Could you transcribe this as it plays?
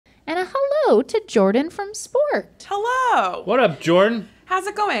hello to Jordan from Sport. Hello. What up, Jordan? How's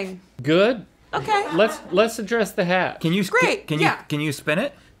it going? Good. Okay. Let's address the hat. Can you Great, yeah. Can you spin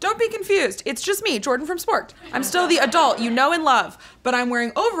it? Don't be confused. It's just me, Jordan from Sport. I'm still the adult you know and love, but I'm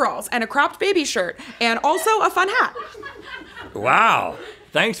wearing overalls and a cropped baby shirt and also a fun hat. Wow.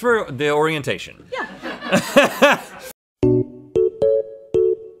 Thanks for the orientation. Yeah.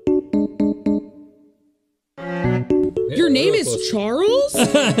 Your name is Charles?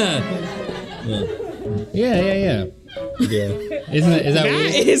 Yeah. Is that That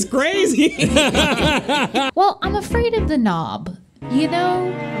weird? is crazy. Well, I'm afraid of the knob. You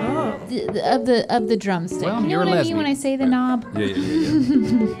know, of the drumstick. Well, you know you're what a I mean when I say the knob? Yeah.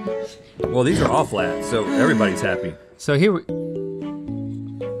 Well, these are all flat, so everybody's happy. So here we...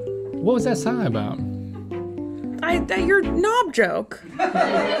 What was that sign about? That your knob joke.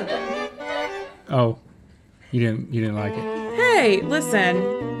 Oh, you didn't like it? Hey,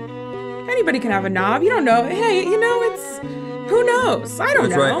 listen. Anybody can have a knob. You don't know. Hey, you know, it's... Who knows? I don't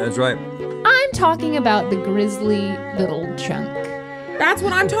know. That's right. I'm talking about the grizzly little chunk. That's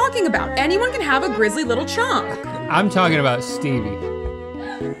what I'm talking about. Anyone can have a grizzly little chunk. I'm talking about Stevie.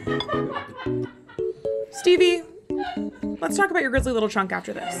 Stevie, let's talk about your grizzly little chunk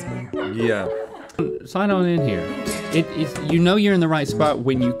after this. Yeah. Sign on in here. You know you're in the right spot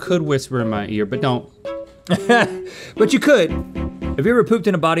when you could whisper in my ear, but don't. But you could. Have you ever pooped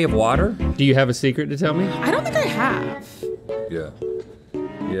in a body of water? Do you have a secret to tell me? I don't think I have. Yeah.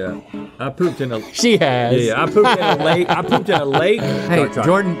 I pooped in a... She has. Yeah, I pooped in a lake. Hey, Dark chocolate.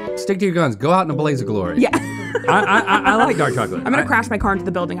 Jordan, stick to your guns. Go out in a blaze of glory. Yeah. I like dark chocolate. I'm gonna crash my car into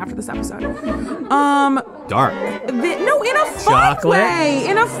the building after this episode. Dark. No, in a fun Chocolate? way.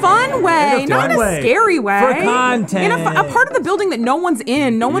 In a fun way. In a Not fun in a way. scary way. For content. In a part of the building that no one's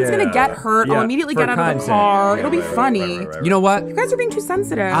in. No one's gonna Yeah. get hurt. I'll Yeah, immediately for get out of the content. car. Yeah, It'll be right, funny. right. You know what? You guys are being too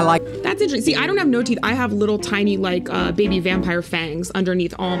sensitive. I like... That's interesting. See, I don't have no teeth. I have little tiny like baby vampire fangs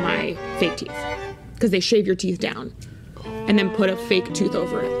underneath all my fake teeth. Because they shave your teeth down and then put a fake tooth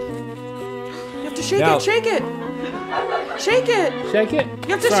over it. You have to shake Now- it. Shake it. Shake it. Shake it?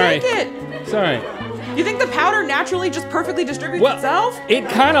 You have to shake it. Sorry. You think the powder naturally just perfectly distributes Well, itself? it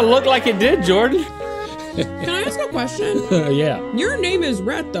kind of looked like it did, Jordan. Can I ask a question? Yeah. Your name is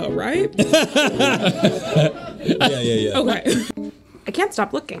Rhett though, right? Yeah. Okay. I can't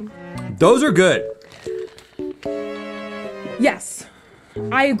stop looking. Those are good. Yes,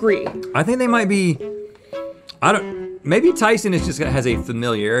 I agree. I think they might be... Maybe Tyson is just has a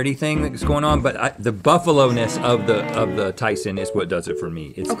familiarity thing that's going on, but the buffalo-ness of the Tyson is what does it for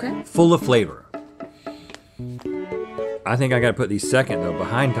me. It's Okay. full of flavor. I think I gotta put these second though,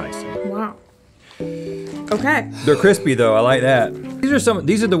 behind Tyson. Wow. Okay. They're crispy though, I like that. These are some of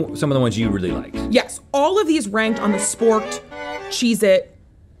the ones you really liked. Yes, all of these ranked on the Sporked Cheez-It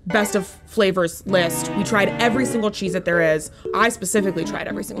best of flavors list. We tried every single Cheez-It there is. I specifically tried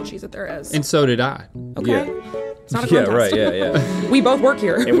every single Cheez-It there is. And so did I. Okay. Yeah. It's not a Yeah, contest. right, yeah. We both work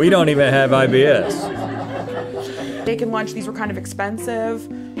here. And we don't even have IBS. Steak and lunch, these were kind of expensive.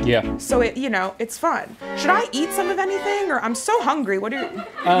 Yeah. So it's fun. Should I eat some of anything, or I'm so hungry? What do you?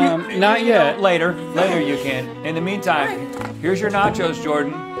 Not yet. Later you can. In the meantime, here's your nachos,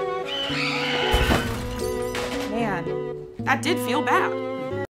 Jordan. Man, that did feel bad.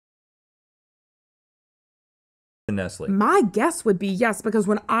 Nestle. My guess would be yes, because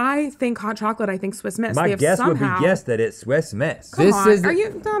when I think hot chocolate, I think Swiss Miss. My They have guess would be somehow- yes that it's Swiss Miss. Come This on, is the- are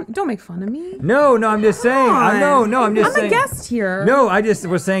you? Don't make fun of me. No, I'm just saying. Come on. I'm just saying. I'm a guest here. No, I just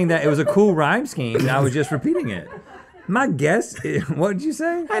was saying that it was a cool rhyme scheme, and I was just repeating it. My guess, what did you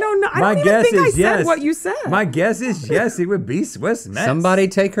say? I don't know. I My don't even guess think I is said yes. what you said. My guess is yes, it would be Swiss Miss. Somebody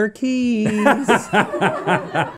take her keys.